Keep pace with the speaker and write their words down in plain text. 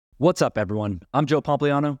What's up, everyone? I'm Joe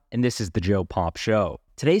Pompliano, and this is The Joe Pomp Show.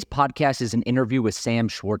 Today's podcast is an interview with Sam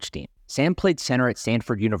Schwartzstein. Sam played center at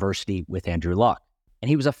Stanford University with Andrew Luck, and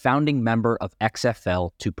he was a founding member of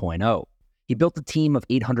XFL 2.0. He built a team of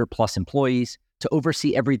 800-plus employees to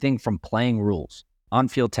oversee everything from playing rules,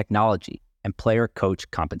 on-field technology, and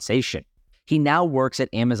player-coach compensation. He now works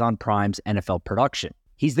at Amazon Prime's NFL production.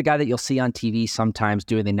 He's the guy that you'll see on TV sometimes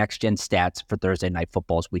doing the next-gen stats for Thursday Night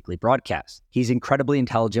Football's weekly broadcast. He's incredibly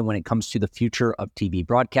intelligent when it comes to the future of TV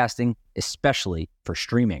broadcasting, especially for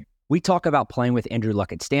streaming. We talk about playing with Andrew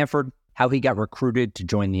Luck at Stanford, how he got recruited to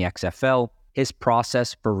join the XFL, his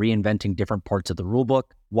process for reinventing different parts of the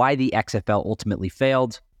rulebook, why the XFL ultimately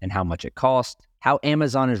failed and how much it cost, how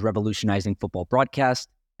Amazon is revolutionizing football broadcast,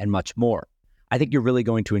 and much more. I think you're really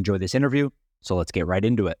going to enjoy this interview, so let's get right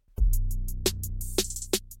into it.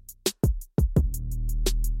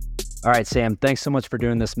 All right, Sam, thanks so much for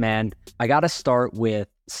doing this, man. I got to start with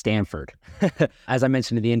Stanford. As I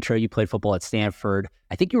mentioned in the intro, you played football at Stanford.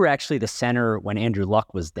 I think you were actually the center when Andrew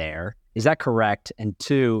Luck was there. Is that correct? And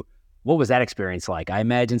two, what was that experience like? I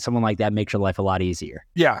imagine someone like that makes your life a lot easier.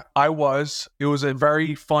 Yeah, I was. It was a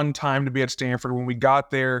very fun time to be at Stanford. When we got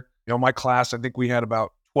there, my class, I think we had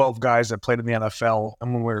about 12 guys that played in the NFL.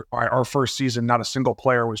 And when we were our first season, not a single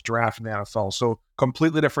player was drafted in the NFL. So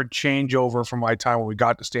completely different changeover from my time when we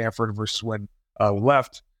got to Stanford versus when we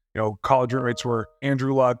left. College roommates were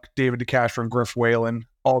Andrew Luck, David DeCastro, and Griff Whalen.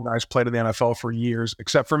 All guys played in the NFL for years,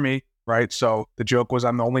 except for me, right? So the joke was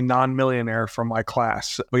I'm the only non-millionaire from my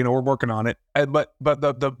class. But, we're working on it. But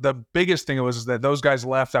the biggest thing was that those guys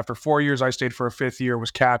left after 4 years. I stayed for a fifth year,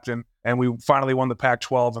 was captain, and we finally won the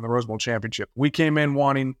Pac-12 and the Rose Bowl championship. We came in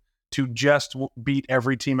wanting to just beat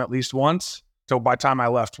every team at least once. So by the time I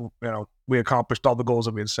left, we accomplished all the goals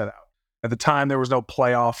that we had set out. At the time, there was no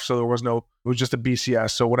playoff, so it was just a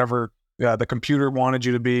BCS. So whatever the computer wanted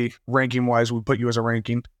you to be ranking-wise, we put you as a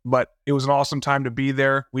ranking. But it was an awesome time to be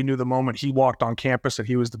there. We knew the moment he walked on campus that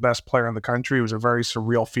he was the best player in the country. It was a very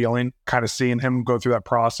surreal feeling, kind of seeing him go through that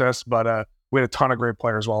process. But we had a ton of great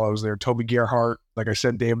players while I was there. Toby Gerhart, like I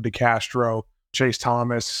said, David DeCastro, Chase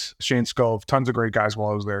Thomas, Shane Scove, tons of great guys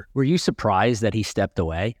while I was there. Were you surprised that he stepped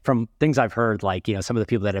away? From things I've heard, some of the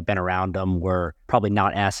people that have been around him were probably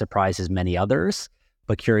not as surprised as many others,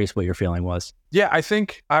 but curious what your feeling was. Yeah, I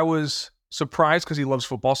think I was surprised because he loves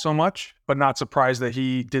football so much, but not surprised that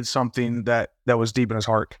he did something that was deep in his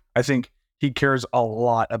heart. I think he cares a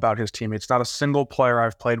lot about his teammates. Not a single player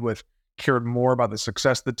I've played with cared more about the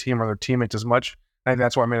success of the team or their teammates as much. I think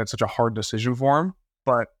that's why I made it such a hard decision for him.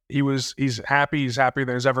 But he's happy. He's happier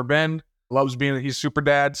than he's ever been. He's super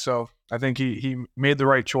dad. So I think he made the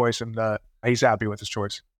right choice, and he's happy with his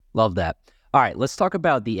choice. Love that. All right, let's talk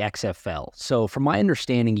about the XFL. So from my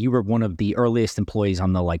understanding, you were one of the earliest employees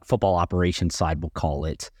on the football operations side, we'll call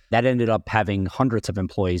it. That ended up having hundreds of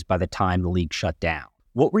employees by the time the league shut down.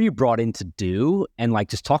 What were you brought in to do? And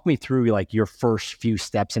just talk me through your first few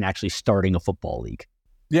steps in actually starting a football league.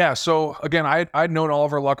 Yeah, so again, I'd known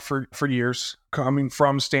Oliver Luck for years, coming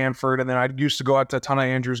from Stanford, and then I used to go out to a ton of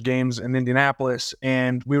Andrew's games in Indianapolis,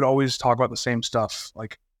 and we would always talk about the same stuff,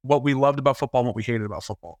 like what we loved about football and what we hated about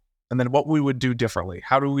football, and then what we would do differently.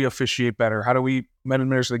 How do we officiate better? How do we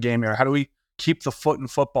administer the game here? How do we keep the foot in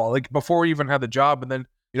football? Before we even had the job, and then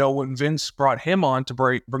when Vince brought him on to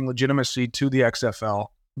bring legitimacy to the XFL,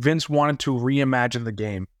 Vince wanted to reimagine the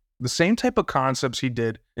game. The same type of concepts he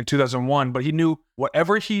did in 2001, but he knew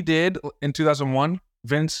whatever he did in 2001,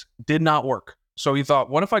 Vince did not work. So he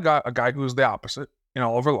thought, what if I got a guy who was the opposite,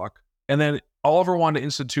 Oliver Luck? And then Oliver wanted to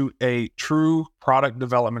institute a true product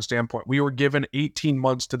development standpoint. We were given 18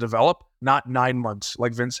 months to develop, not 9 months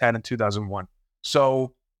like Vince had in 2001.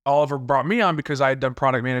 So Oliver brought me on because I had done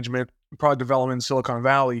product management, product development in Silicon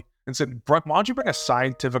Valley, and said, Brett, why don't you bring a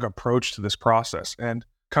scientific approach to this process? And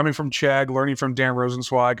coming from Chegg, learning from Dan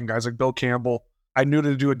Rosensweig and guys like Bill Campbell, I knew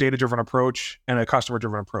to do a data-driven approach and a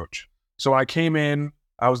customer-driven approach. So when I came in,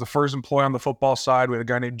 I was the first employee on the football side. We had a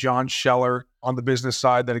guy named John Scheller on the business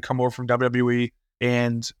side that had come over from WWE,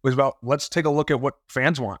 and it was about, let's take a look at what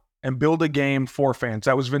fans want and build a game for fans.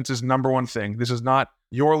 That was Vince's number one thing. This is not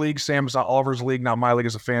your league, Sam. It's not Oliver's league. Not my league.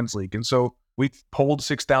 It's a fans league. And so we polled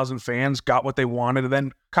 6,000 fans, got what they wanted, and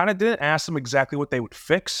then kind of didn't ask them exactly what they would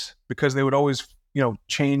fix, because they would always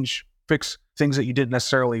fix things that you didn't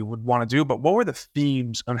necessarily would want to do, but what were the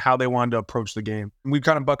themes on how they wanted to approach the game? And we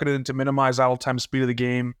kind of bucketed into minimize idle time, speed of the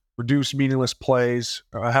game, reduce meaningless plays,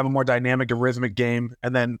 have a more dynamic and rhythmic game,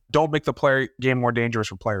 and then don't make the player game more dangerous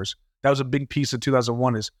for players. That was a big piece of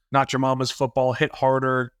 2001 is not your mama's football, hit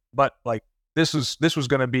harder, but this was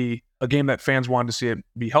going to be a game that fans wanted to see it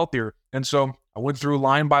be healthier. And so I went through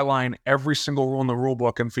line by line every single rule in the rule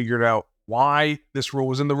book and figured out why this rule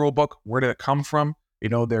was in the rule book. Where did it come from?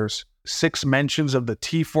 There's 6 mentions of the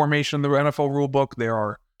T formation in the NFL rule book. There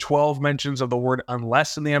are 12 mentions of the word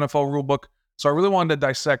unless in the NFL rule book. So I really wanted to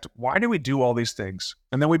dissect, why do we do all these things?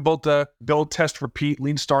 And then we built a build, test, repeat,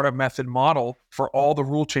 lean startup method model for all the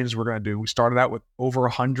rule changes we're going to do. We started out with over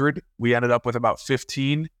 100. We ended up with about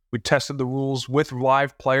 15. We tested the rules with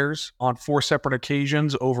live players on 4 separate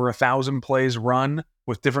occasions, over 1,000 plays run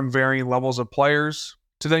with different varying levels of players,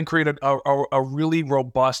 to then create a really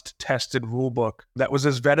robust, tested rule book that was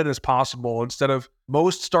as vetted as possible, instead of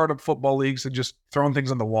most startup football leagues that just throwing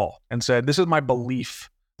things on the wall and said, this is my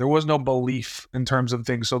belief. There was no belief in terms of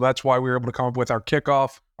things. So that's why we were able to come up with our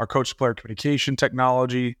kickoff, our coach-to-player communication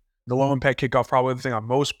technology, the low-impact kickoff, probably the thing I'm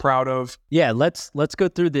most proud of. Yeah, let's go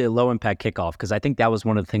through the low-impact kickoff, because I think that was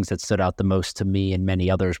one of the things that stood out the most to me and many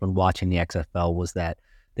others when watching the XFL, was that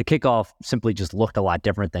the kickoff simply just looked a lot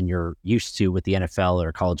different than you're used to with the NFL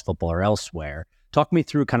or college football or elsewhere. Talk me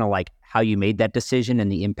through kind of like how you made that decision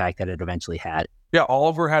and the impact that it eventually had. Yeah,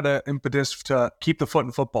 Oliver had an impetus to keep the foot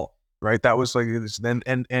in football, right? That was like this.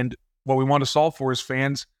 And what we want to solve for is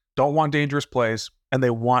fans don't want dangerous plays, and they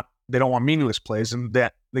don't want meaningless plays, and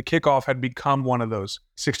that the kickoff had become one of those.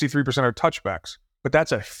 63% are touchbacks, but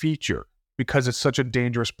that's a feature because it's such a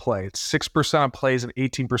dangerous play. It's 6% of plays and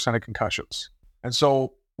 18% of concussions. And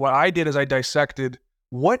so what I did is I dissected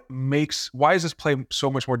why is this play so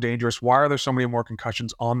much more dangerous? Why are there so many more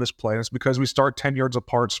concussions on this play? And it's because we start 10 yards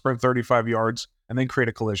apart, sprint 35 yards, and then create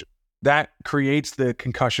a collision. That creates the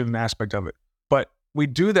concussion aspect of it. But we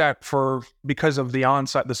do that because of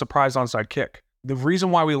the surprise onside kick. The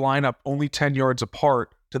reason why we line up only 10 yards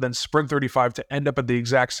apart to then sprint 35 to end up at the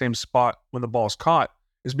exact same spot when the ball is caught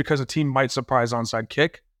is because a team might surprise onside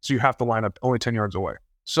kick, so you have to line up only 10 yards away.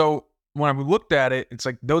 So when I looked at it, it's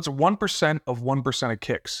like those are 1% of 1% of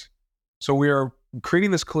kicks. So we are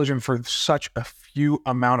creating this collision for such a few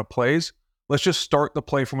amount of plays. Let's just start the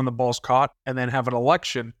play from when the ball's caught and then have an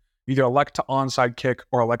election, either elect to onside kick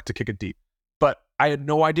or elect to kick it deep. But I had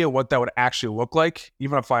no idea what that would actually look like,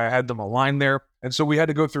 even if I had them aligned there. And so we had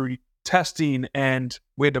to go through testing, and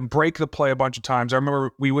we had to break the play a bunch of times. I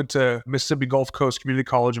remember we went to Mississippi Gulf Coast Community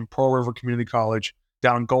College and Pearl River Community College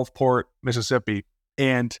down in Gulfport, Mississippi.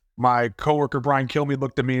 And my coworker, Brian Kilmeade,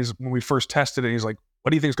 looked at me when we first tested it. He's like, what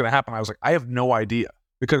do you think is going to happen? I was like, I have no idea,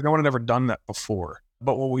 because no one had ever done that before.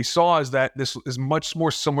 But what we saw is that this is much more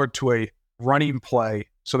similar to a running play.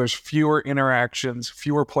 So there's fewer interactions,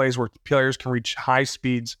 fewer plays where players can reach high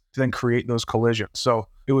speeds to then create those collisions. So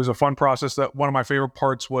it was a fun process. That one of my favorite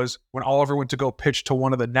parts was when Oliver went to go pitch to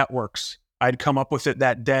one of the networks. I'd come up with it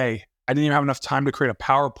that day. I didn't even have enough time to create a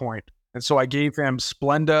PowerPoint. And so I gave him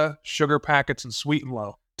Splenda, sugar packets, and Sweet and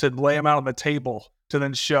Low to lay them out on the table to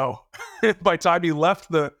then show. By the time he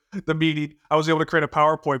left the meeting, I was able to create a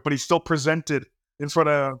PowerPoint, but he still presented in front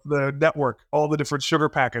of the network all the different sugar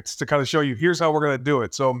packets to kind of show you, here's how we're going to do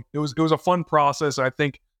it. So it was a fun process. I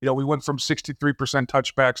think, we went from 63%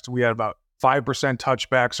 touchbacks to we had about 5%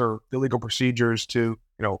 touchbacks or illegal procedures to,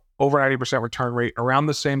 over 90% return rate around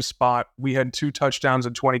the same spot. We had 2 touchdowns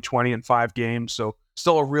in 2020 in 5 games. So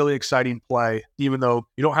still a really exciting play, even though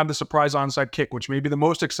you don't have the surprise onside kick, which may be the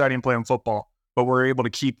most exciting play in football, but we're able to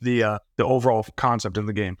keep the overall concept in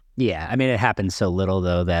the game. Yeah, I mean, it happens so little,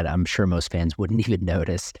 though, that I'm sure most fans wouldn't even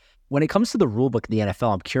notice. When it comes to the rule book in the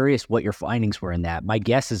NFL, I'm curious what your findings were in that. My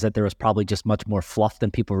guess is that there was probably just much more fluff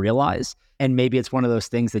than people realize. And maybe it's one of those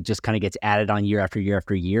things that just kind of gets added on year after year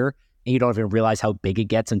after year, and you don't even realize how big it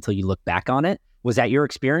gets until you look back on it. Was that your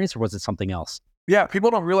experience, or was it something else? Yeah, people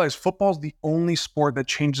don't realize football is the only sport that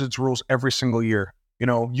changes its rules every single year.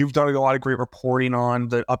 You've done a lot of great reporting on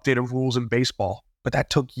the updated rules in baseball, but that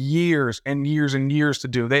took years and years and years to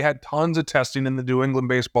do. They had tons of testing in the New England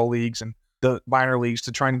baseball leagues and the minor leagues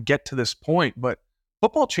to try and get to this point, but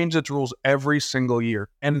football changes its rules every single year.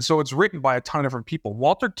 And so it's written by a ton of different people.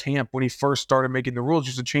 Walter Camp, when he first started making the rules,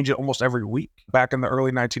 used to change it almost every week back in the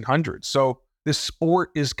early 1900s. So this sport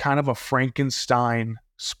is kind of a Frankenstein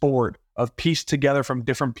sport of pieced together from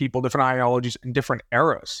different people, different ideologies, and different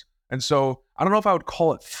eras. And so I don't know if I would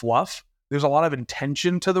call it fluff. There's a lot of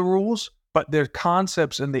intention to the rules, but their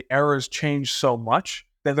concepts and the eras change so much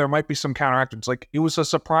that there might be some counteractions. Like, it was a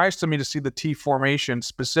surprise to me to see the T formation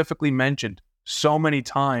specifically mentioned so many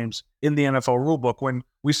times in the NFL rulebook. When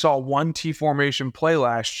we saw one T formation play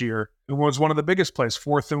last year, it was one of the biggest plays,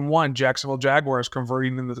 4th and 1, Jacksonville Jaguars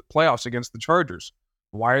converting in the playoffs against the Chargers.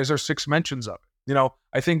 Why is there 6 mentions of it?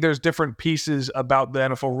 I think there's different pieces about the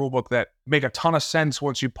NFL rulebook that make a ton of sense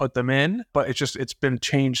once you put them in, but it's been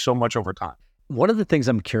changed so much over time. One of the things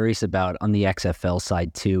I'm curious about on the XFL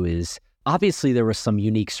side too is obviously there was some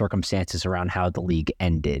unique circumstances around how the league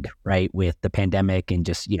ended, right? With the pandemic and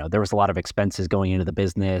just, there was a lot of expenses going into the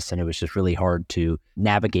business and it was just really hard to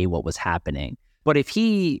navigate what was happening. But if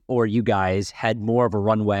he or you guys had more of a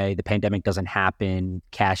runway, the pandemic doesn't happen,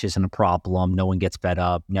 cash isn't a problem, no one gets fed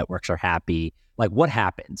up, networks are happy, like what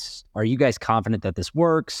happens? Are you guys confident that this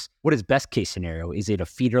works? What is best case scenario? Is it a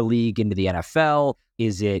feeder league into the NFL?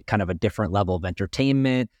 Is it kind of a different level of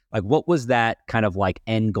entertainment? Like what was that kind of like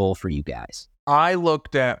end goal for you guys? I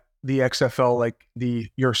looked at the XFL like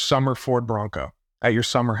your summer Ford Bronco at your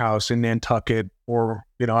summer house in Nantucket or,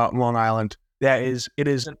 out in Long Island. It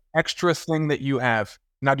is an extra thing that you have.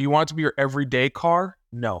 Now, do you want it to be your everyday car?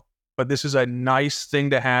 No. But this is a nice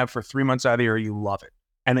thing to have for 3 months out of the year. You love it.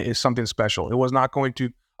 And it is something special. It was not going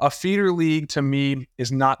to... A feeder league, to me,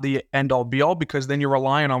 is not the end-all, be-all because then you're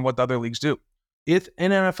relying on what the other leagues do. If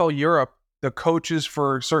in NFL Europe, the coaches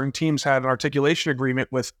for certain teams had an articulation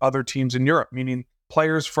agreement with other teams in Europe, meaning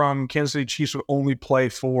players from Kansas City Chiefs would only play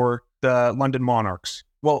for the London Monarchs.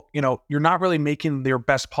 Well, you're not really making their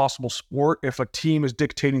best possible sport if a team is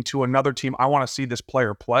dictating to another team, I want to see this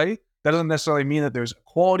player play. That doesn't necessarily mean that there's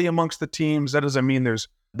equality amongst the teams. That doesn't mean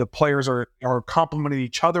the players are complementing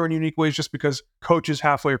each other in unique ways just because coaches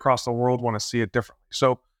halfway across the world want to see it differently.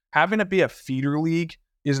 So having it be a feeder league,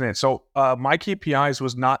 isn't it? So my KPIs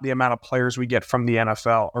was not the amount of players we get from the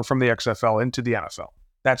NFL or from the XFL into the NFL.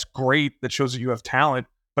 That's great. That shows that you have talent,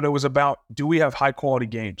 but it was about, do we have high quality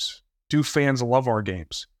games? Do fans love our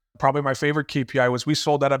games? Probably my favorite KPI was we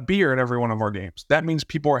sold out a beer at every one of our games. That means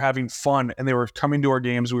people were having fun and they were coming to our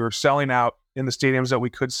games. We were selling out in the stadiums that we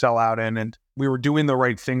could sell out in, and we were doing the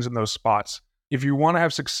right things in those spots. If you want to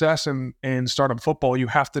have success in startup football, you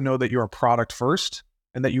have to know that you're a product first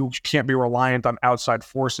and that you can't be reliant on outside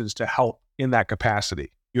forces to help in that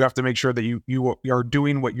capacity. You have to make sure that you are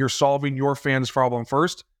doing what you're solving your fans' problem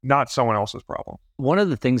first, not someone else's problem. One of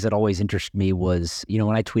the things that always interested me was,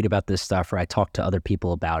 when I tweet about this stuff or I talk to other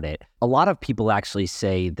people about it, a lot of people actually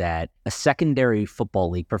say that a secondary football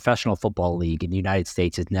league, professional football league in the United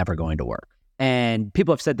States is never going to work. And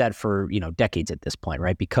people have said that for, decades at this point,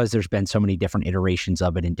 right? Because there's been so many different iterations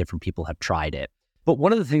of it and different people have tried it. But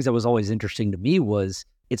one of the things that was always interesting to me was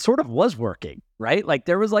it sort of was working, right? Like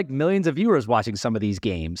there was like millions of viewers watching some of these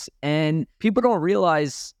games and people don't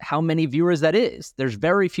realize how many viewers that is. There's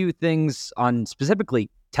very few things on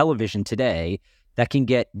specifically television today that can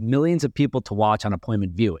get millions of people to watch on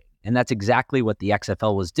appointment viewing. And that's exactly what the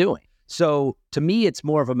XFL was doing. So to me, it's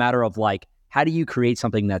more of a matter of like, how do you create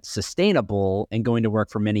something that's sustainable and going to work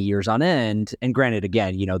for many years on end? And granted,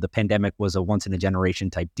 again, the pandemic was a once in a generation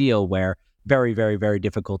type deal where very, very, very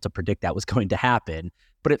difficult to predict that was going to happen.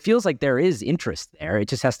 But it feels like there is interest there. It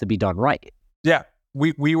just has to be done right. Yeah,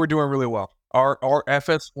 we were doing really well. Our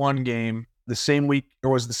FS1 game the same week, it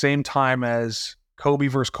was the same time as Kobe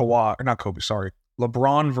versus Kawhi, or not Kobe, sorry,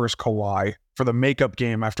 LeBron versus Kawhi for the makeup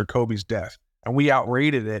game after Kobe's death. And we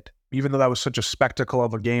outrated it, even though that was such a spectacle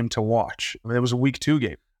of a game to watch. I mean, it was a week 2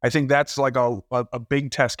 game. I think that's like a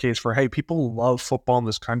big test case for, hey, people love football in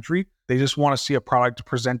this country. They just want to see a product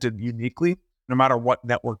presented uniquely, no matter what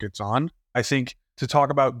network it's on. I think to talk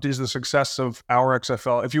about is the success of our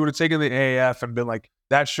XFL, if you would have taken the AAF and been like,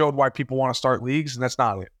 that showed why people want to start leagues, and that's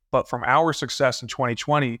not it. But from our success in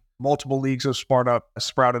 2020, multiple leagues have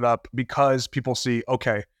sprouted up because people see,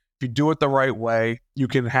 okay, if you do it the right way, you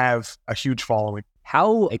can have a huge following.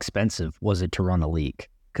 How expensive was it to run a league?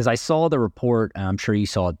 Because I saw the report, I'm sure you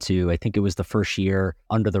saw it too. I think it was the first year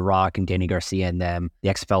under The Rock and Danny Garcia and them, the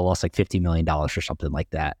XFL lost like $50 million or something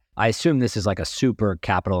like that. I assume this is like a super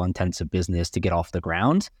capital intensive business to get off the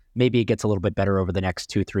ground. Maybe it gets a little bit better over the next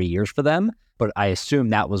 2-3 years for them, but I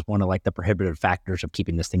assume that was one of like the prohibitive factors of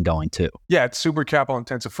keeping this thing going too. Yeah, it's super capital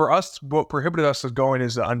intensive. For us, what prohibited us of going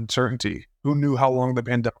is the uncertainty. Who knew how long the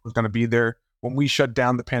pandemic was going to be there? When we shut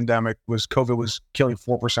down the pandemic, COVID was killing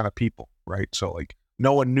 4% of people, right? So like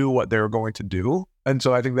no one knew what they were going to do. And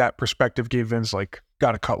so I think that perspective gave Vince like,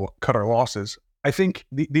 got to cut our losses. I think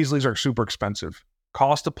these leagues are super expensive.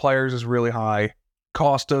 Cost of players is really high.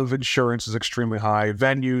 Cost of insurance is extremely high.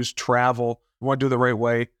 Venues, travel, you want to do it the right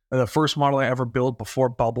way. The first model I ever built before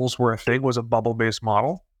bubbles were a thing was a bubble-based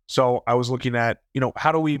model. So I was looking at,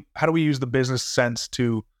 how do we use the business sense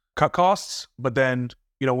to cut costs? But then,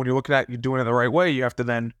 when you're looking at you doing it the right way, you have to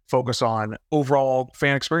then focus on overall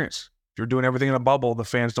fan experience. If you're doing everything in a bubble, the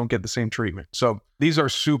fans don't get the same treatment. So these are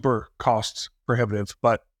super cost prohibitive,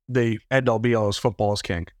 but the end all be all is football is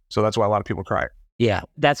king. So that's why a lot of people cry. Yeah,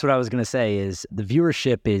 that's what I was going to say is the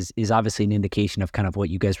viewership is obviously an indication of kind of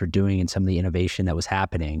what you guys were doing and some of the innovation that was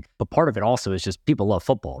happening. But part of it also is just people love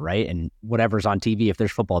football, right? And whatever's on TV, if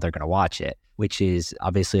there's football, they're going to watch it, which is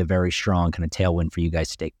obviously a very strong kind of tailwind for you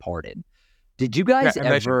guys to take part in. Did you guys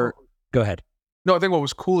ever... Go ahead. No, I think what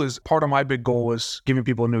was cool is part of my big goal was giving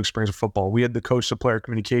people a new experience of football. We had the coach-to-player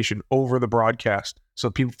communication over the broadcast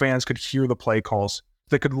so fans could hear the play calls.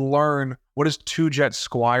 They could learn, what does two-jet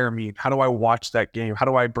squire mean? How do I watch that game? How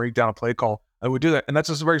do I break down a play call? I would do that. And that's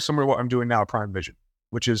just very similar to what I'm doing now at Prime Vision,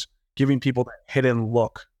 which is giving people that hidden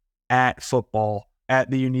look at football,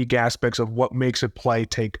 at the unique aspects of what makes a play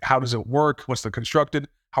take. How does it work? What's the constructed?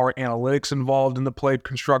 How are analytics involved in the play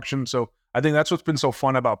construction? So I think that's what's been so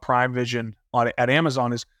fun about Prime Vision at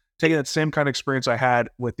Amazon is taking that same kind of experience I had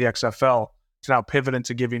with the XFL to now pivot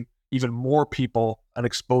into giving even more people an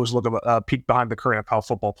exposed look of a peek behind the curtain of how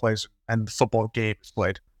football plays and the football game is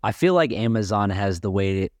played. I feel like Amazon has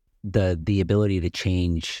the ability to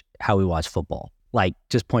change how we watch football. Like,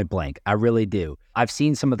 just point blank. I really do. I've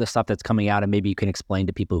seen some of the stuff that's coming out, and maybe you can explain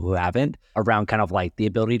to people who haven't, around kind of like the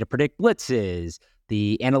ability to predict blitzes,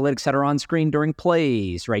 the analytics that are on screen during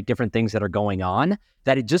plays, right? Different things that are going on,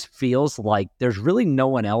 that it just feels like there's really no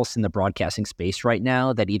one else in the broadcasting space right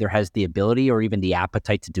now that either has the ability or even the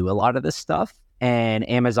appetite to do a lot of this stuff. And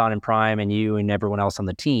Amazon and Prime and you and everyone else on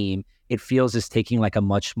the team, it feels is taking like a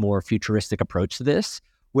much more futuristic approach to this,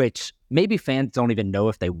 which maybe fans don't even know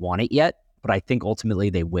if they want it yet, but I think ultimately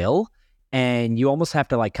they will. And you almost have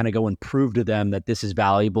to like kind of go and prove to them that this is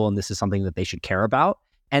valuable and this is something that they should care about.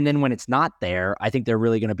 And then when it's not there, I think they're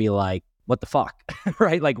really going to be like, what the fuck,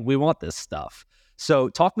 right? Like, we want this stuff. So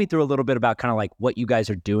talk me through a little bit about kind of like what you guys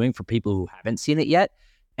are doing for people who haven't seen it yet,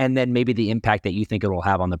 and then maybe the impact that you think it will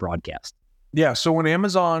have on the broadcast. Yeah, so when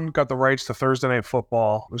Amazon got the rights to Thursday Night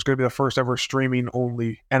Football, it was going to be the first ever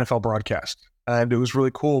streaming-only NFL broadcast. And it was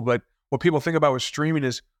really cool. But what people think about with streaming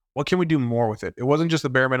is, what can we do more with it? It wasn't just the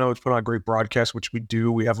bare minimum to put on a great broadcast, which we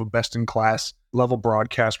do. We have a best-in-class level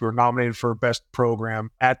broadcast. We were nominated for Best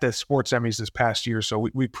Program at the Sports Emmys this past year, so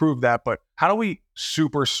we proved that. But how do we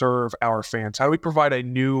super serve our fans? How do we provide a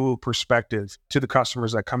new perspective to the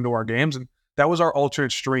customers that come to our games? And that was our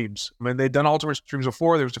alternate streams. I mean, they'd done alternate streams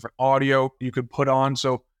before. There was different audio you could put on.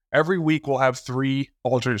 So every week we'll have three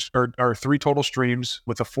alternates or three total streams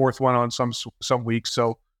with a fourth one on some weeks.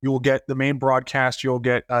 So you will get the main broadcast, you'll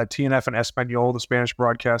get TNF and Espanol, the Spanish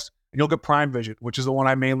broadcast, and you'll get Prime Vision, which is the one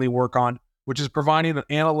I mainly work on, which is providing an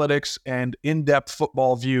analytics and in-depth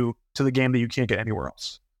football view to the game that you can't get anywhere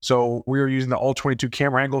else. So we are using the all 22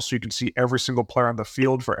 camera angles so you can see every single player on the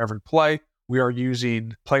field for every play. We are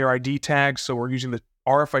using player ID tags, so we're using the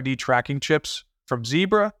RFID tracking chips from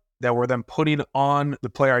Zebra that we're then putting on the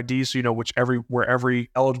player ID so you know where every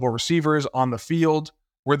eligible receiver is on the field.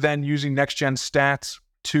 We're then using next-gen stats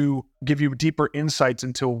to give you deeper insights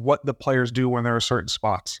into what the players do when there are certain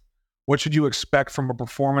spots. What should you expect from a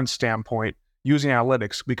performance standpoint using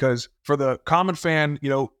analytics? Because for the common fan,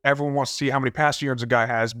 everyone wants to see how many passing yards a guy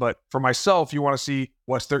has. But for myself, you want to see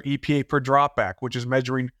what's their EPA per dropback, which is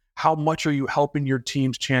measuring how much are you helping your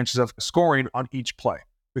team's chances of scoring on each play.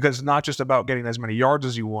 Because it's not just about getting as many yards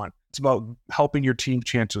as you want. It's about helping your team's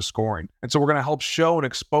chance of scoring. And so we're going to help show and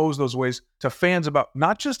expose those ways to fans about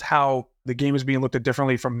not just how the game is being looked at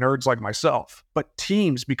differently from nerds like myself, but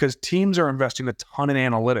teams, because teams are investing a ton in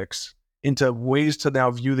analytics into ways to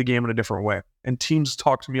now view the game in a different way. And teams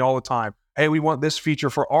talk to me all the time. Hey, we want this feature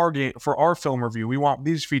for our game, for our film review. We want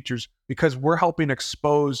these features because we're helping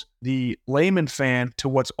expose the layman fan to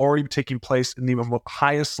what's already taking place in the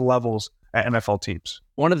highest levels at NFL teams.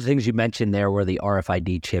 One of the things you mentioned there were the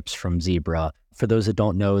RFID chips from Zebra. For those that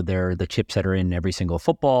don't know, they're the chips that are in every single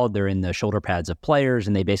football. They're in the shoulder pads of players,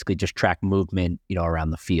 and they basically just track movement,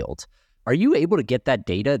 around the field. Are you able to get that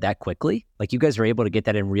data that quickly? Like, you guys are able to get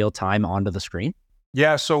that in real time onto the screen?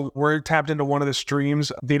 Yeah, so we're tapped into one of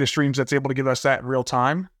the data streams that's able to give us that in real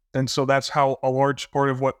time. And so that's how a large part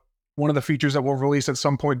of one of the features that we'll release at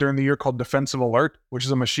some point during the year called Defensive Alert, which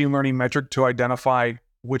is a machine learning metric to identify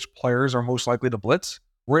which players are most likely to blitz.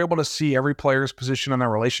 We're able to see every player's position and their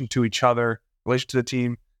relation to each other, relation to the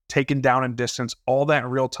team, taken down in distance, all that in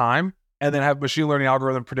real time, and then have machine learning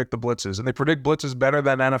algorithm predict the blitzes. And they predict blitzes better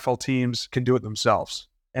than NFL teams can do it themselves.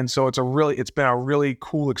 And so it's been a really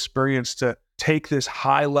cool experience to take this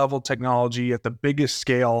high level technology at the biggest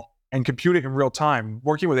scale and compute it in real time.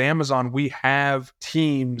 Working with Amazon, we have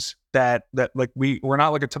teams that we're not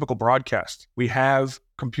like a typical broadcast. We have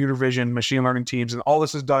computer vision, machine learning teams, and all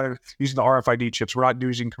this is done using the RFID chips. We're not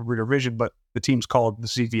using computer vision, but the team's called the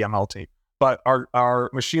CVML team. But our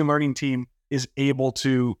machine learning team is able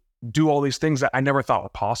to do all these things that I never thought were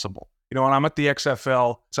possible. When I'm at the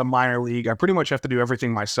XFL, it's a minor league. I pretty much have to do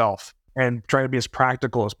everything myself and try to be as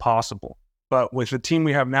practical as possible. But with the team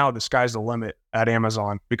we have now, the sky's the limit at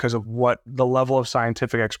Amazon because of what the level of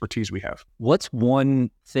scientific expertise we have. What's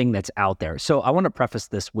one thing that's out there? So I want to preface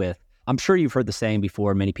this with, I'm sure you've heard the saying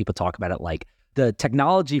before, many people talk about it, like the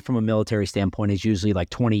technology from a military standpoint is usually like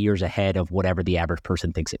 20 years ahead of whatever the average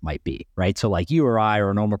person thinks it might be, right? So like you or I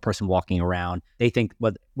or a normal person walking around, they think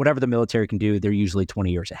whatever the military can do, they're usually 20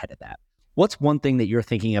 years ahead of that. What's one thing that you're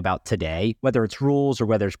thinking about today, whether it's rules or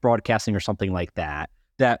whether it's broadcasting or something like that,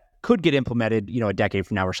 that could get implemented, a decade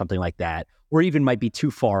from now or something like that, or even might be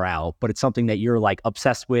too far out, but it's something that you're like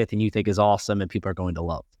obsessed with and you think is awesome and people are going to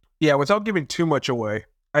love? Yeah, without giving too much away,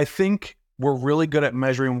 I think we're really good at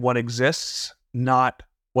measuring what exists, not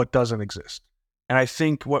what doesn't exist. And I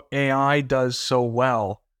think what AI does so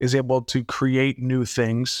well is able to create new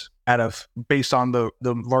things based on the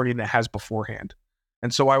learning it has beforehand.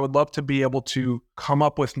 And so I would love to be able to come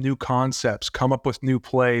up with new concepts, come up with new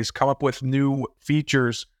plays, come up with new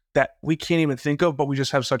features that we can't even think of, but we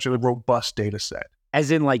just have such a robust data set.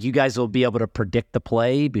 As in, like, you guys will be able to predict the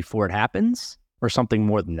play before it happens, or something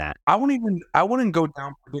more than that? I wouldn't go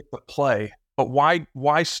down predict the play, but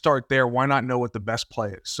why start there? Why not know what the best play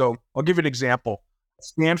is? So I'll give you an example.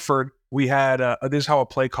 Stanford, we had this is how a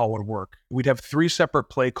play call would work. We'd have 3 separate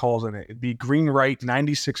play calls in it. It'd be green right,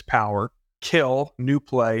 96 power, kill, new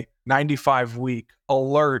play, 95 weak,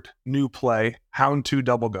 alert, new play, hound 2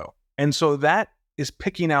 double go. And so that is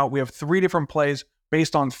picking out, we have 3 different plays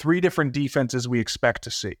based on 3 different defenses we expect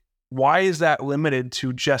to see. Why is that limited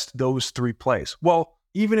to just those 3 plays? Well,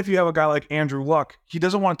 even if you have a guy like Andrew Luck, he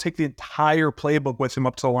doesn't want to take the entire playbook with him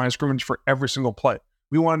up to the line of scrimmage for every single play.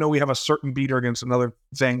 We want to know we have a certain beater against another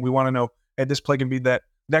thing. We want to know, hey, this play can be that.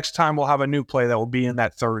 Next time we'll have a new play that will be in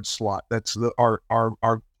that 3rd slot. That's our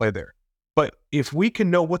play there. But if we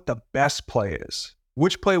can know what the best play is,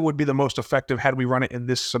 which play would be the most effective had we run it in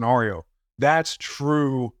this scenario, that's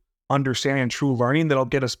true understanding and true learning that'll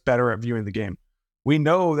get us better at viewing the game. We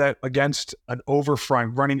know that against an over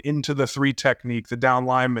front, running into the 3 technique, the down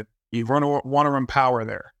lineman, you want to run power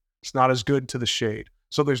there. It's not as good to the shade.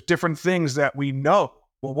 So there's different things that we know.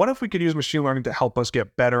 Well, what if we could use machine learning to help us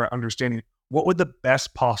get better at understanding what would the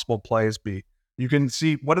best possible plays be? You can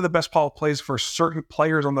see what are the best possible plays for certain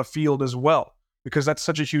players on the field as well, because that's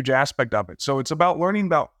such a huge aspect of it. So it's about learning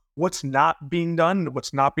about what's not being done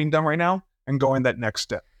right now, and going that next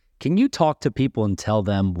step. Can you talk to people and tell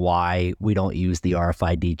them why we don't use the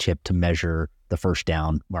RFID chip to measure the first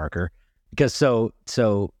down marker? Because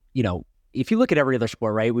if you look at every other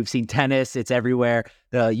sport, right, we've seen tennis, it's everywhere.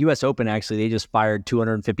 The US Open, actually, they just fired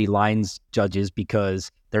 250 lines judges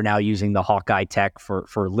because they're now using the Hawkeye tech for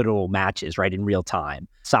literal matches, right, in real time.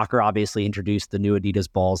 Soccer obviously introduced the new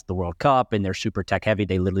Adidas balls at the World Cup, and they're super tech heavy.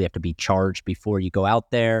 They literally have to be charged before you go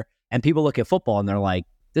out there. And people look at football and they're like,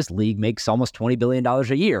 this league makes almost $20 billion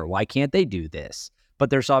a year. Why can't they do this?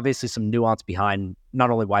 But there's obviously some nuance behind not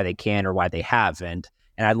only why they can or why they haven't.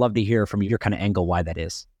 And I'd love to hear from your kind of angle why that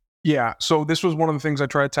is. Yeah, so this was one of the things I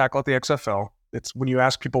try to tackle at the XFL. It's when you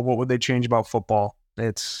ask people what would they change about football,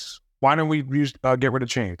 it's why don't we get rid of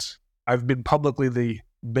chains? I've been publicly the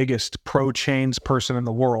biggest pro chains person in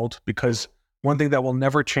the world because one thing that will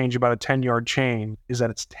never change about a 10-yard chain is that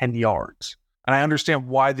it's 10 yards. And I understand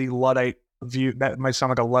why the Luddite view, that might sound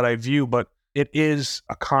like a Luddite view, but it is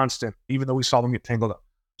a constant, even though we saw them get tangled up.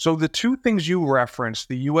 So the 2 things you referenced,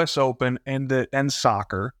 the US Open and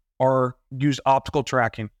soccer, are use optical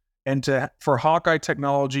tracking. And for Hawkeye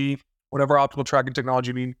technology, whatever optical tracking technology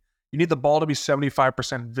you mean, you need the ball to be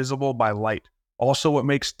 75% visible by light. Also, what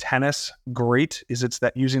makes tennis great is it's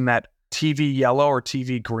that using that TV yellow or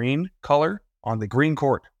TV green color on the green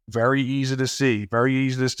court. Very easy to see, very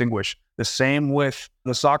easy to distinguish. The same with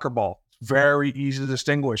the soccer ball. Very easy to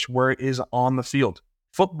distinguish where it is on the field.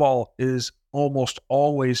 Football is almost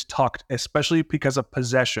always tucked, especially because of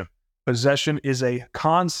possession. Possession is a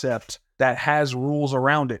concept that has rules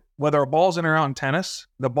around it. Whether a ball's in or out in tennis,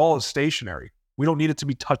 the ball is stationary. We don't need it to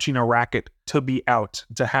be touching a racket to be out,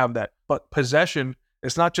 to have that. But possession,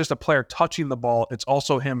 it's not just a player touching the ball, it's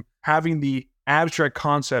also him having the abstract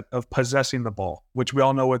concept of possessing the ball, which we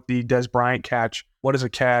all know with the Des Bryant catch, what is a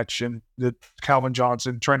catch, and the Calvin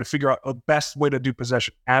Johnson, trying to figure out a best way to do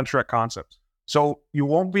possession, abstract concepts. So you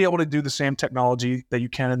won't be able to do the same technology that you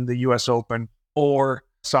can in the US Open or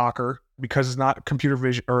soccer because it's not computer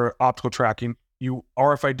vision or optical tracking.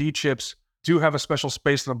 RFID chips do have a special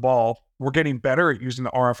space in the ball. We're getting better at using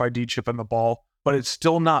the RFID chip in the ball, but it's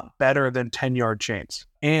still not better than 10-yard chains.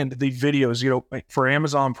 And the videos, for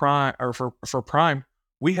Amazon Prime or for Prime,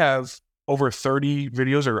 we have over 30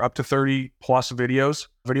 videos or up to 30 plus videos,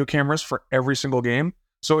 video cameras for every single game.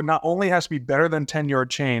 So it not only has to be better than 10-yard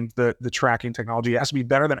chain, the tracking technology, it has to be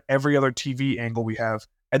better than every other TV angle we have.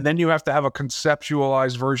 And then you have to have a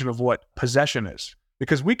conceptualized version of what possession is.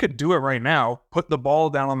 Because we could do it right now, put the ball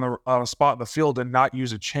down on a spot in the field and not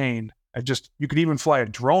use a chain. And you could even fly a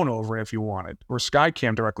drone over it if you wanted, or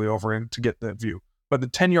Skycam directly over it to get the view. But the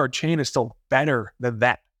 10-yard chain is still better than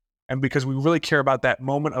that. And because we really care about that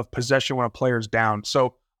moment of possession when a player's down.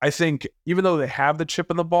 So I think even though they have the chip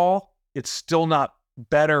in the ball, it's still not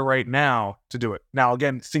better right now to do it. Now,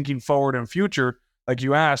 again, thinking forward in future, like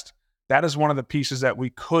you asked, that is one of the pieces that we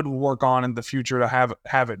could work on in the future to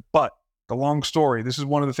have it. But the long story, this is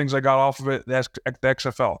one of the things I got off of it, the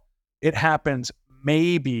XFL. It happens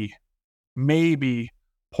maybe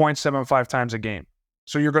 0.75 times a game.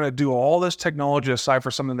 So you're going to do all this technology aside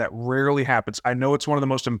for something that rarely happens. I know it's one of the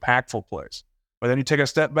most impactful plays, but then you take a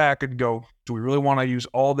step back and go, do we really want to use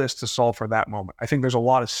all this to solve for that moment? I think there's a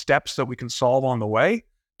lot of steps that we can solve on the way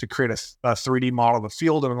to create a 3D model of the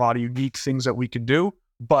field and a lot of unique things that we could do.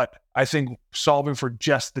 But I think solving for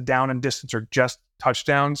just the down and distance or just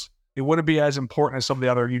touchdowns, it wouldn't be as important as some of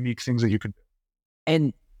the other unique things that you could do.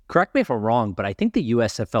 And correct me if I'm wrong, but I think the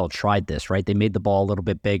USFL tried this, right? They made the ball a little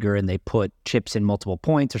bit bigger and they put chips in multiple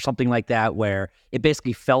points or something like that, where it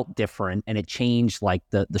basically felt different and it changed like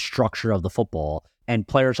the structure of the football. And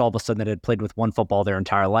players all of a sudden that had played with one football their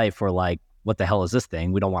entire life were like, what the hell is this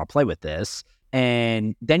thing? We don't want to play with this.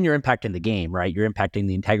 And then you're impacting the game, right? You're impacting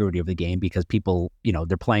the integrity of the game because people,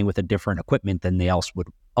 they're playing with a different equipment than they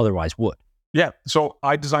otherwise would. Yeah, so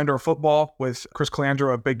I designed our football with Chris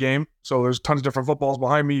Calandro at Big Game. So there's tons of different footballs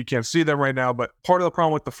behind me. You can't see them right now, but part of the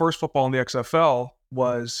problem with the first football in the XFL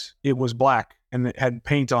was it was black and it had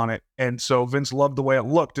paint on it. And so Vince loved the way it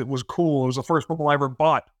looked. It was cool. It was the first football I ever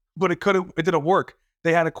bought, but it didn't work.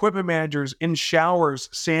 They had equipment managers in showers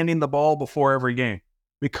sanding the ball before every game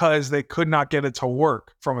because they could not get it to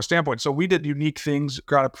work from a standpoint. So we did unique things,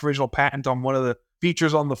 got a provisional patent on one of the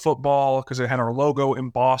features on the football because it had our logo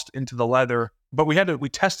embossed into the leather. But we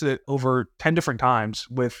tested it over 10 different times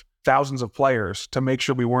with thousands of players to make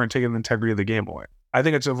sure we weren't taking the integrity of the game away. I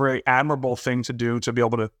think it's a very admirable thing to do, to be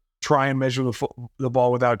able to try and measure the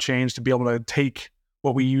ball without change, to be able to take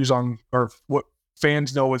what we use on, or what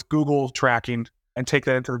fans know with Google tracking, and take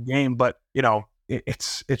that into the game. But,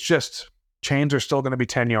 it's just, chains are still going to be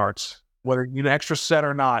 10 yards. Whether you need an extra set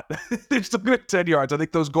or not, they're still good at 10 yards. I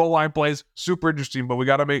think those goal line plays, super interesting, but we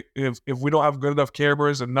got to make, if we don't have good enough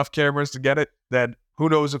cameras to get it, then who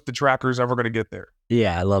knows if the tracker is ever going to get there.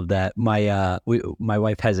 Yeah, I love that. My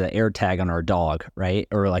wife has an air tag on our dog, right?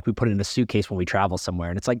 Or like we put it in a suitcase when we travel somewhere,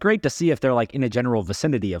 and it's like great to see if they're like in a general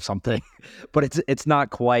vicinity of something, but it's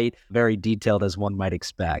not quite very detailed as one might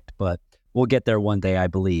expect, but we'll get there one day, I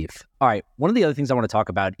believe. All right, one of the other things I want to talk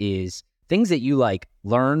about is things that you like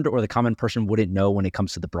learned or the common person wouldn't know when it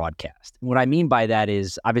comes to the broadcast. And what I mean by that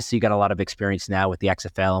is obviously you got a lot of experience now with the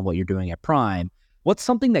XFL and what you're doing at Prime. What's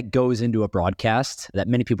something that goes into a broadcast that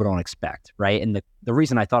many people don't expect, right? And the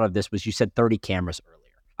reason I thought of this was you said 30 cameras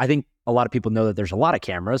earlier. I think a lot of people know that there's a lot of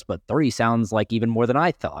cameras, but 30 sounds like even more than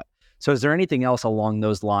I thought. So is there anything else along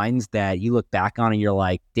those lines that you look back on and you're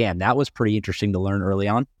like, damn, that was pretty interesting to learn early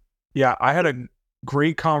on? Yeah, I had a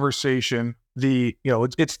great conversation.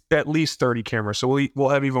 It's at least 30 cameras, so we'll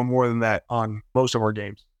have even more than that on most of our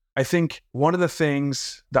games. I think one of the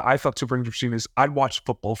things that I felt super interesting is I'd watch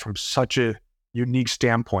football from such a unique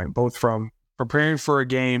standpoint, both from preparing for a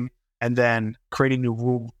game and then creating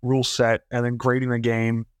new rule set and then grading the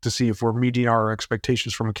game to see if we're meeting our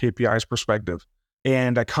expectations from a KPIs perspective.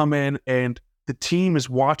 And I come in and the team is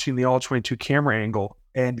watching the all-22 camera angle,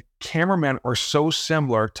 and cameramen are so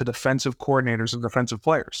similar to defensive coordinators and defensive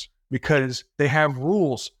players, because they have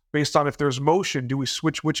rules based on if there's motion, do we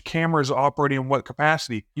switch which camera is operating in what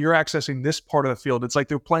capacity? You're accessing this part of the field. It's like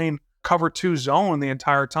they're playing cover 2 zone the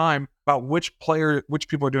entire time about which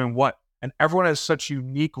people are doing what. And everyone has such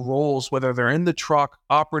unique roles, whether they're in the truck,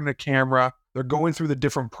 operating a camera, they're going through the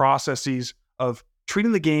different processes of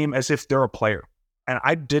treating the game as if they're a player. And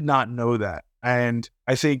I did not know that. And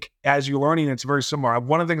I think as you're learning, it's very similar.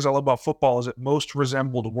 One of the things I love about football is it most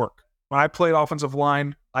resembled work. When I played offensive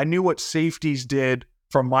line, I knew what safeties did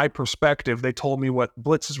from my perspective. They told me what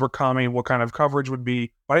blitzes were coming, what kind of coverage would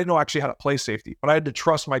be, but I didn't know actually how to play safety. But I had to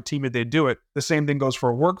trust my team that they'd do it. The same thing goes for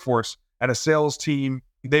a workforce. At a sales team,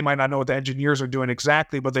 they might not know what the engineers are doing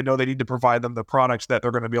exactly, but they know they need to provide them the products that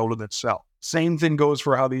they're going to be able to then sell. Same thing goes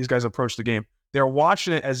for how these guys approach the game. They're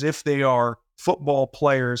watching it as if they are football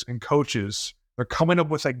players and coaches. They're coming up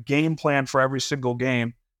with a game plan for every single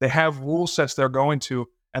game. They have rule sets they're going to,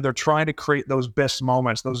 and they're trying to create those best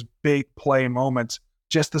moments, those big play moments,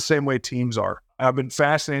 just the same way teams are. I've been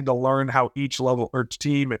fascinated to learn how each level or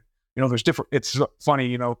team, there's different. It's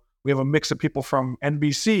funny, we have a mix of people from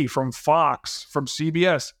NBC, from Fox, from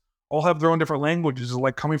CBS, all have their own different languages,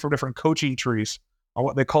 like coming from different coaching trees on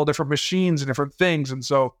what they call different machines and different things. And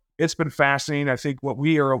so it's been fascinating. I think what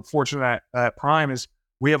we are fortunate at Prime is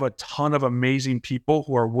we have a ton of amazing people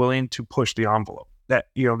who are willing to push the envelope. That,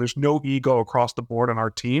 there's no ego across the board on our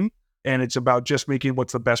team. And it's about just making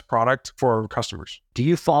what's the best product for our customers. Do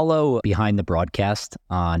you follow Behind the Broadcast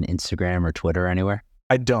on Instagram or Twitter or anywhere?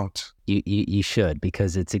 I don't. You should,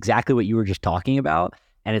 because it's exactly what you were just talking about.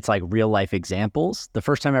 And it's like real life examples. The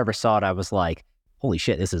first time I ever saw it, I was like, holy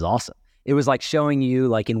shit, this is awesome. It was like showing you,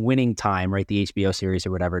 like in Winning Time, right? The HBO series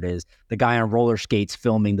or whatever it is, the guy on roller skates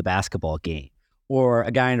filming the basketball game, or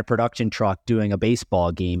a guy in a production truck doing a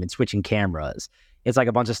baseball game and switching cameras. It's like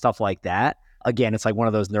a bunch of stuff like that. Again, it's like one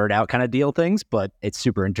of those nerd out kind of deal things, but it's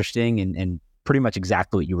super interesting and pretty much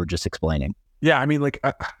exactly what you were just explaining. Yeah, I mean, like,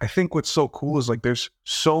 I think what's so cool is like there's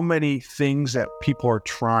so many things that people are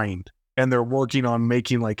trying and they're working on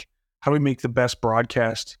making, like, how do we make the best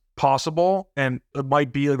broadcast possible? And it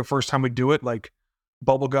might be like the first time we do it, like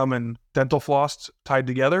bubblegum and dental floss tied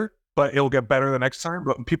together, but it'll get better the next time.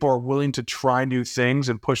 But people are willing to try new things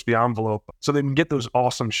and push the envelope so they can get those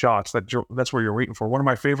awesome shots. That's where you're waiting for. One of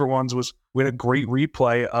my favorite ones was we had a great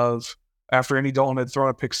replay of after Andy Dalton had thrown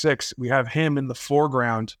a pick six, we have him in the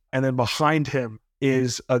foreground, and then behind him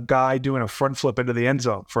is a guy doing a front flip into the end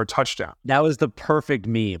zone for a touchdown. That was the perfect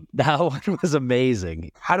meme. That one was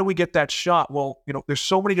amazing. How do we get that shot? Well, there's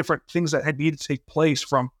so many different things that had needed to take place,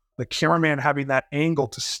 from the cameraman having that angle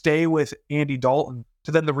to stay with Andy Dalton,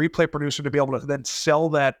 to then the replay producer to be able to then sell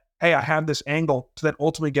that, hey, I have this angle, to then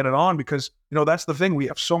ultimately get it on, because, that's the thing. We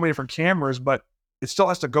have so many different cameras, but it still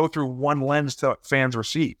has to go through one lens to fans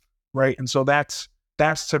receive, right? And so that's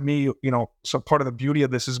to me, so part of the beauty of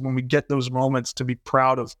this is when we get those moments to be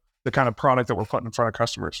proud of the kind of product that we're putting in front of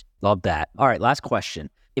customers. Love that. All right, last question.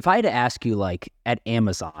 If I had to ask you, like, at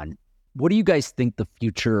Amazon, what do you guys think the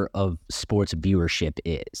future of sports viewership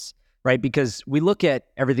is? Right? Because we look at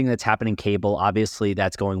everything that's happening cable. Obviously,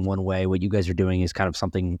 that's going one way. What you guys are doing is kind of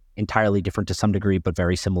something entirely different to some degree, but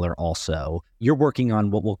very similar also. You're working on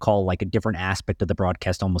what we'll call like a different aspect of the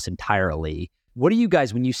broadcast almost entirely. What do you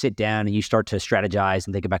guys, when you sit down and you start to strategize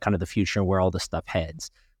and think about kind of the future and where all this stuff heads,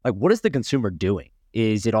 like, what is the consumer doing?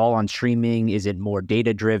 Is it all on streaming? Is it more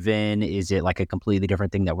data-driven? Is it like a completely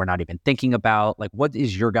different thing that we're not even thinking about? Like, what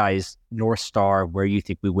is your guys' North Star where you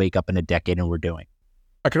think we wake up in a decade and we're doing?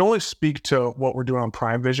 I can only speak to what we're doing on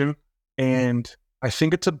Prime Vision. And I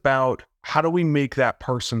think it's about how do we make that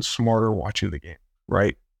person smarter watching the game,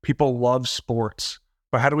 right? People love sports,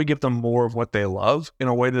 but how do we give them more of what they love in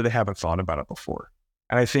a way that they haven't thought about it before?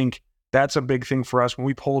 And I think that's a big thing for us. When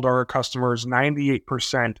we polled our customers,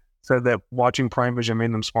 98% said that watching Prime Vision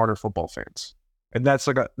made them smarter football fans. And that's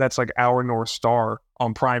like our North Star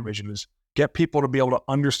on Prime Vision, is get people to be able to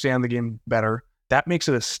understand the game better. That makes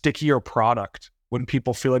it a stickier product when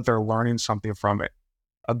people feel like they're learning something from it.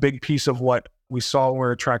 A big piece of what we saw when we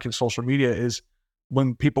were tracking social media is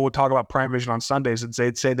when people would talk about Prime Vision on Sundays,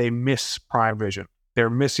 they'd say they miss Prime Vision. They're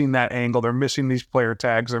missing that angle. They're missing these player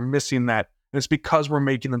tags. They're missing that. And it's because we're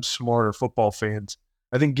making them smarter football fans.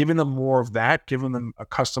 I think giving them more of that, giving them a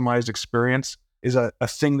customized experience is a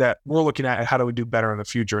thing that we're looking at. How do we do better in the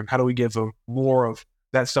future? And how do we give them more of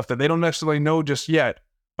that stuff that they don't necessarily know just yet,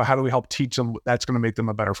 but how do we help teach them that's going to make them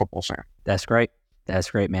a better football fan? That's great.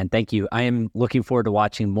 That's great, man. Thank you. I am looking forward to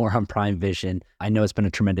watching more on Prime Vision. I know it's been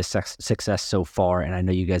a tremendous success so far, and I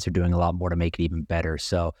know you guys are doing a lot more to make it even better.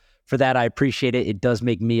 So for that, I appreciate it. It does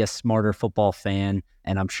make me a smarter football fan,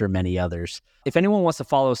 and I'm sure many others. If anyone wants to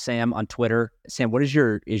follow Sam on Twitter, Sam, what is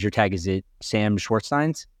your tag? Is it Sam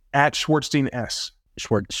Schwartzstein's? At Schwartzstein S.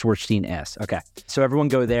 Schwartzstein S. Okay. So everyone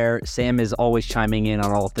go there. Sam is always chiming in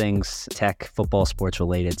on all things tech, football, sports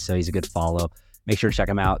related. So he's a good follow. Make sure to check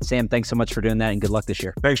him out. Sam, thanks so much for doing that, and good luck this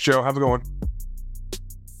year. Thanks, Joe. Have a good one.